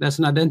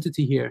an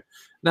identity here.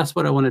 That's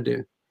what I want to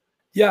do.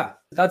 Yeah,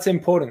 that's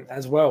important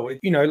as well.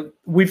 You know,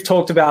 we've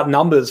talked about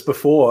numbers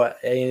before,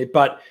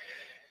 but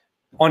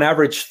on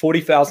average,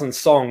 40,000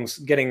 songs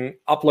getting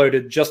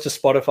uploaded just to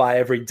Spotify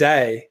every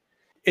day.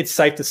 It's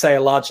safe to say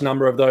a large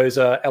number of those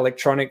are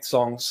electronic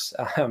songs.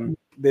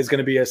 There's going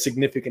to be a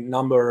significant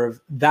number of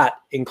that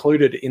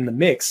included in the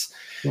mix.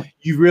 Yeah.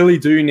 You really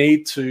do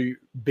need to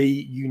be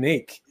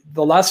unique.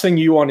 The last thing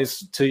you want is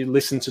to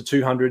listen to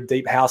 200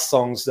 deep house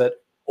songs that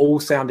all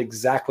sound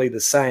exactly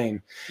the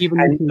same.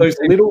 And those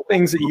little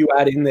things that you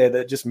add in there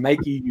that just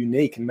make you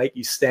unique and make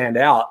you stand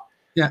out.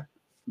 Yeah,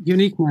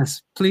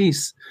 uniqueness,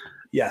 please.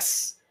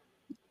 Yes.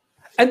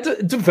 And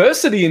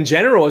diversity in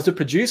general as a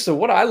producer,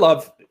 what I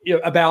love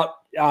about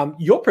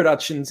your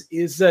productions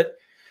is that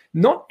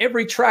not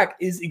every track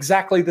is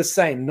exactly the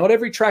same. Not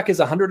every track is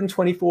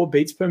 124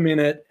 beats per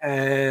minute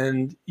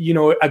and,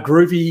 a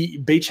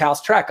groovy beach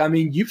house track. I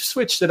mean, you've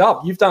switched it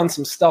up. You've done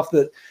some stuff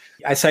that,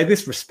 I say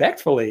this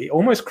respectfully,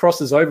 almost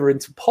crosses over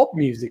into pop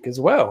music as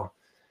well.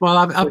 Well,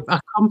 I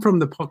come from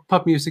the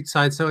pop music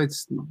side, so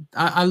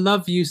I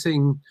love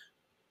using.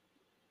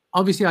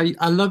 Obviously,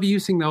 I love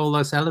using all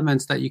those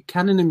elements that you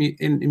can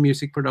in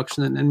music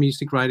production and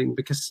music writing,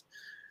 because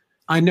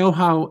I know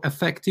how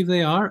effective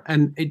they are,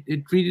 and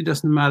it really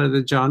doesn't matter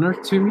the genre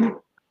to me.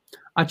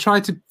 I try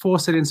to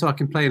force it in so I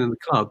can play it in the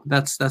club.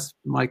 That's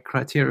my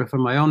criteria for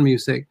my own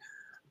music.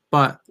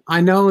 But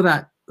I know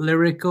that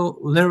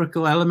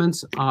lyrical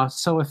elements are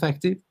so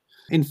effective.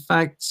 In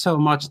fact, so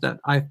much that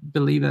I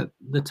believe that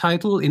the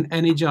title in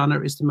any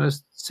genre is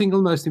the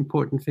single most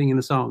important thing in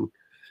a song.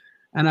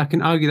 And I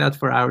can argue that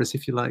for hours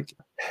if you like.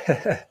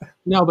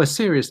 No, but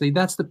seriously,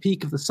 that's the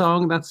peak of the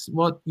song. That's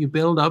what you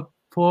build up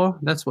for.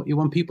 That's what you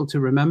want people to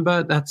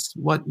remember. That's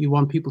what you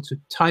want people to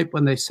type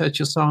when they search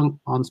your song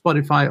on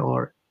Spotify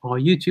or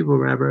YouTube or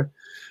wherever.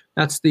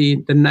 That's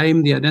the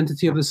name, the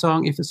identity of the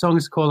song. If the song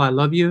is called I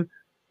Love You,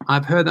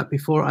 I've heard that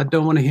before. I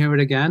don't want to hear it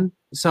again.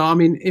 So, I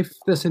mean, if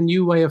there's a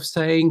new way of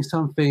saying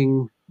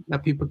something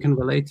that people can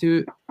relate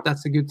to,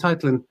 that's a good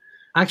title. And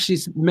actually,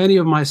 many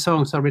of my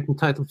songs are written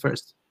title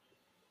first.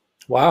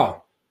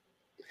 Wow.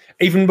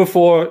 Even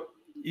before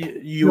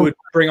you would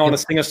bring on a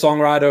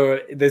singer-songwriter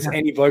or there's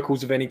any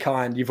vocals of any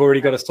kind, you've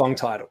already got a song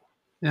title.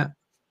 Yeah.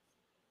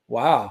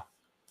 Wow.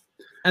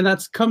 And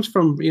that comes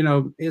from,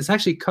 it's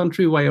actually a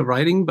country way of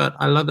writing, but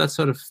I love that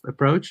sort of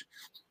approach.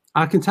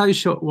 I can tell you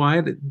short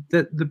why.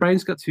 The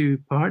brain's got two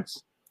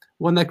parts.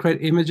 One that create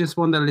images,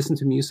 one that listen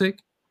to music.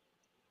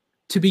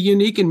 To be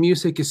unique in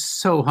music is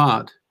so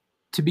hard.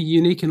 To be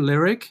unique in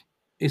lyric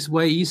is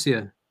way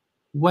easier.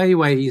 Way,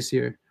 way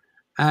easier.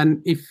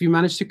 And if you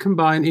manage to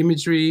combine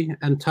imagery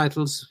and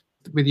titles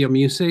with your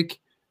music,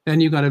 then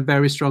you got a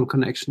very strong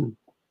connection.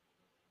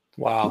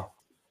 Wow.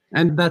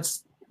 And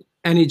that's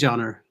any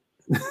genre.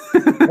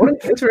 What an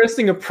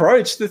interesting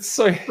approach. That's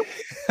so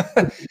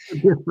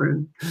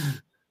different.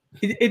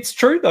 It's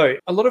true, though.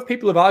 A lot of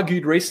people have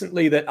argued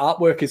recently that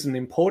artwork isn't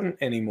important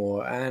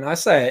anymore. And I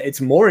say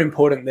it's more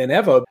important than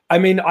ever. I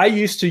mean, I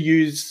used to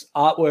use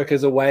artwork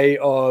as a way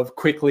of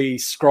quickly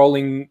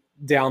scrolling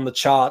down the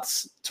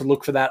charts to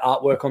look for that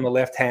artwork on the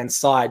left-hand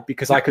side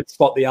because I could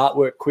spot the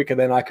artwork quicker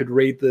than I could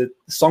read the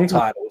song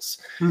titles.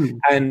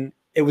 And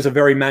it was a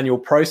very manual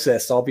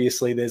process.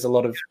 Obviously, there's a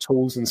lot of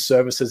tools and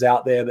services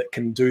out there that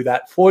can do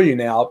that for you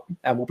now,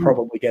 and we'll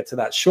probably get to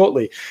that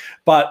shortly.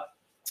 But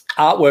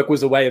artwork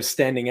was a way of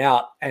standing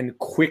out and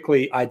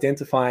quickly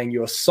identifying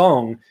your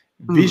song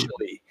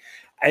visually.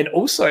 And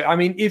also, I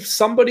mean, if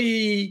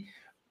somebody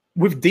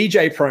with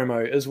DJ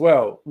promo as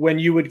well, when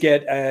you would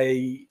get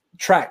a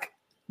track,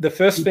 the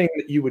first thing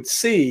that you would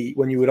see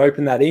when you would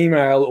open that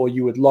email or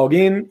you would log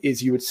in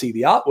is you would see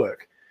the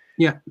artwork.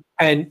 Yeah.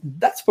 And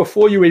that's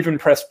before you even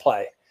press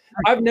play.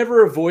 I've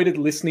never avoided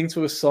listening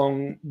to a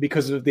song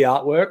because of the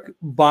artwork,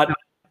 but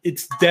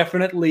it's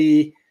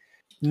definitely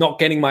not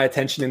getting my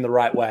attention in the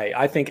right way.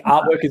 I think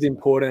artwork is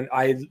important.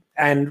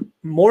 And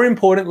more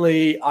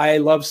importantly, I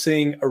love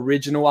seeing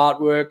original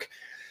artwork.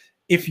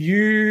 If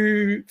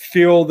you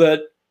feel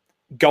that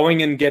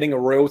going and getting a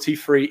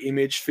royalty-free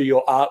image for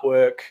your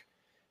artwork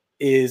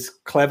is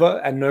clever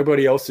and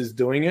nobody else is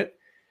doing it,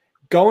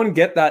 go and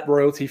get that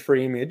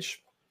royalty-free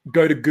image,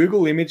 go to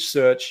Google image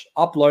search,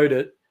 upload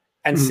it,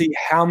 and see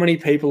how many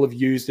people have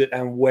used it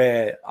and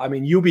where. I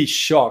mean, you'll be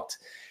shocked.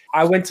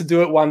 I went to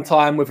do it one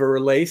time with a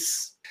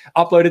release,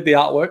 uploaded the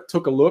artwork,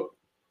 took a look.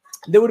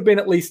 There would have been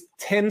at least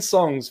 10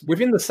 songs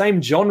within the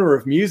same genre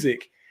of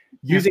music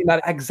using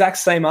that exact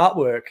same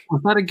artwork.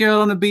 Was that a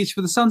girl on the beach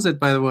with the sunset,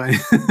 by the way?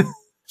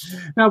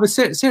 No, but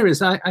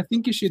serious, I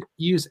think you should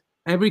use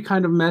every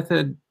kind of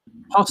method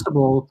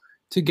possible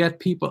to get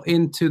people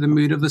into the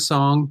mood of the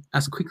song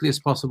as quickly as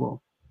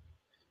possible,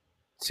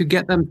 to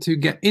get them to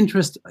get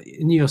interest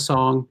in your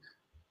song,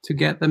 to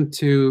get them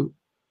to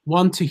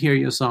want to hear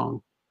your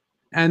song.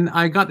 And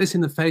I got this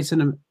in the face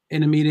in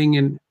a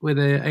meeting with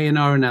a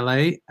A&R in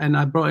LA, and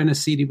I brought in a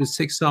CD with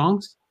 6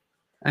 songs,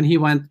 and he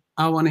went,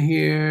 I want to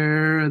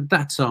hear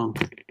that song.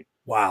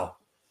 Wow.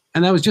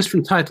 And that was just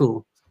from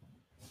title.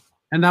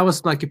 And that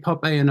was like a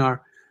pop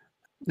A&R.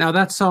 Now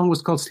that song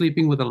was called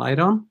Sleeping with the Light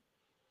On.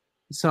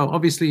 So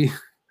obviously,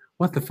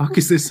 what the fuck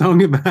is this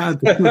song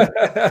about?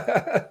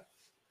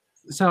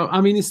 So,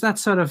 I mean, it's that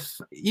sort of,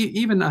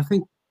 even I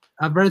think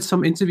I've read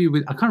some interview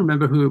with, I can't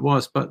remember who it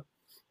was, but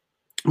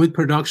with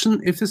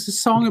production, if there's a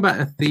song about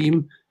a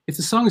theme, if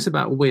the song is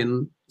about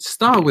wind,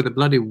 start with a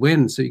bloody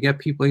wind so you get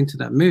people into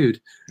that mood.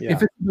 Yeah.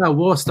 If it's about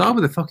war, start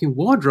with a fucking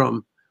war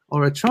drum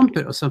or a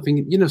trumpet or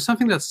something,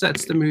 something that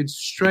sets the mood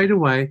straight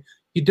away.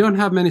 You don't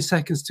have many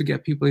seconds to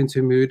get people into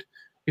a mood.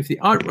 If the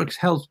artwork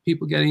helps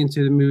people getting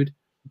into the mood,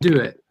 do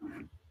it.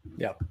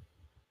 Yeah.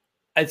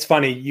 It's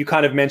funny. You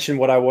kind of mentioned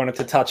what I wanted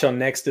to touch on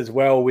next as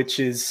well, which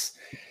is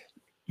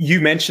you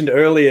mentioned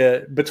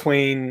earlier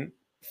between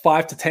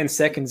 5 to 10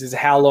 seconds is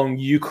how long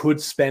you could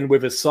spend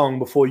with a song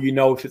before you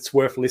know if it's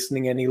worth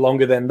listening any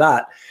longer than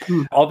that.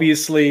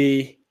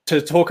 Obviously,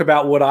 to talk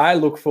about what I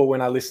look for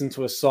when I listen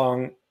to a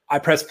song, I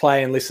press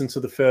play and listen to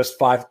the first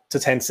 5 to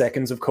 10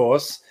 seconds, of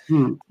course.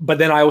 But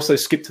then I also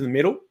skip to the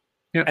middle.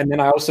 Yep. And then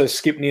I also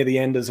skip near the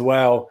end as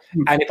well.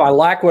 And if I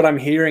like what I'm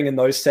hearing in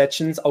those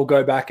sections, I'll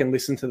go back and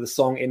listen to the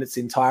song in its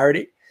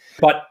entirety.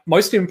 But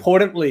most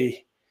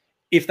importantly,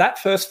 if that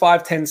first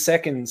 5-10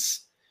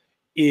 seconds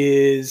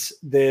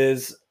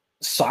there's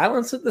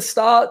silence at the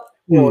start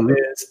or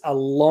there's a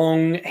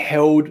long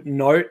held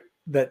note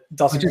that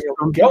doesn't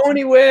really go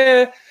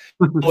anywhere,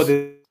 or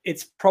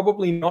it's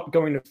probably not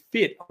going to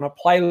fit on a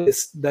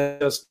playlist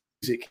that's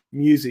just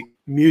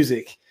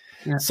music.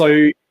 Yeah.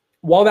 So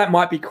while that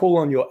might be cool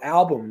on your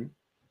album,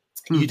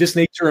 you just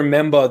need to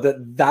remember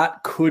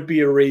that could be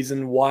a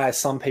reason why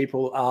some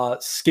people are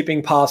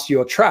skipping past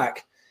your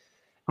track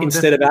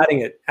instead of adding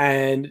it.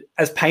 And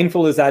as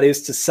painful as that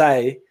is to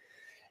say,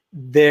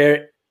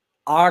 there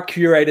are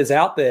curators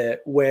out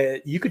there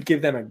where you could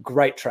give them a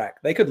great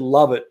track. They could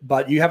love it,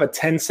 but you have a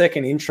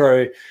 10-second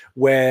intro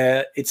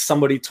where it's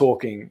somebody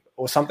talking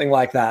or something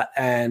like that,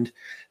 and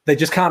they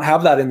just can't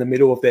have that in the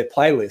middle of their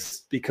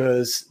playlist,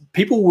 because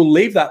people will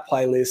leave that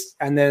playlist,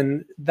 and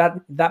then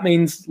that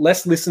means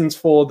less listens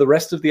for the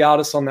rest of the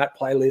artists on that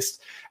playlist,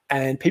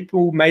 and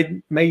people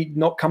may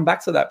not come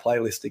back to that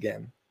playlist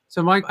again.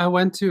 So, Mike, I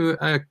went to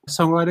a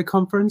songwriter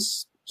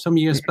conference some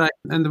years back,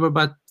 and there were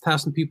about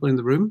 1,000 people in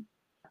the room.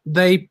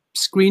 They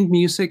screened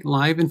music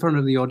live in front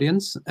of the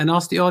audience and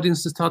asked the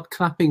audience to start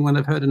clapping when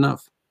they've heard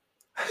enough.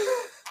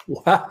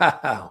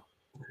 Wow.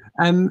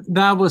 And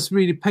that was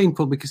really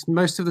painful because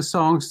most of the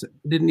songs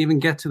didn't even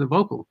get to the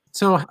vocal.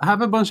 So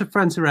have a bunch of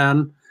friends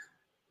around,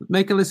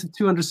 make a list of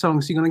 200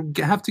 songs. You're going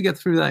to have to get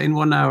through that in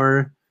 1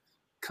 hour.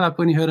 Clap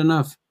when you heard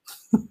enough.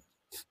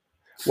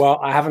 Well,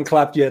 I haven't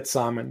clapped yet,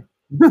 Simon.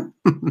 No,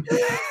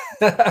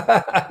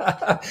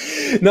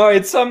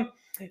 it's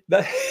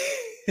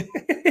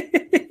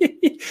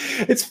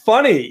it's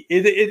funny.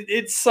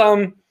 It's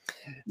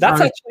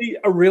that's actually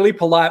a really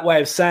polite way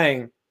of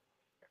saying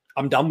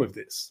I'm done with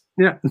this.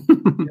 Yeah.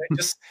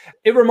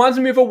 It reminds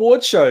me of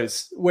award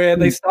shows where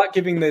they start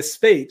giving their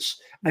speech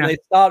and they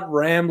start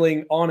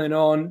rambling on and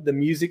on. The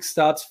music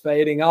starts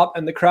fading up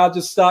and the crowd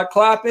just start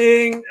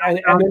clapping, and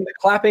then the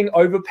clapping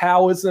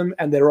overpowers them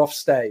and they're off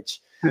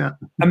stage. Yeah.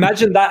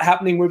 Imagine that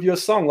happening with your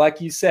song.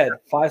 Like you said,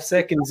 5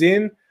 seconds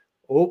in,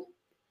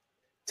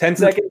 10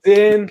 seconds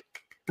in,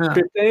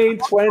 15,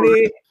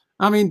 20.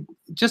 I mean,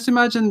 just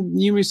imagine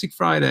New Music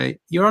Friday.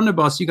 You're on the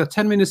bus. You got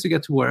 10 minutes to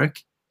get to work.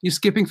 You're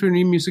skipping through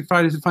New Music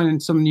Friday to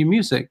find some new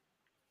music.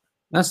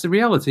 That's the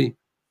reality.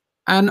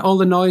 And all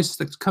the noise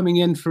that's coming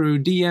in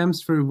through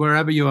DMs, through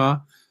wherever you are.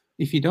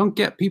 If you don't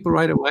get people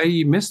right away,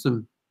 you miss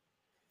them.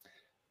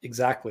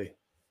 Exactly.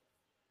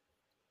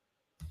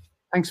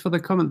 Thanks for the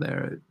comment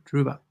there,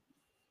 Dhruva.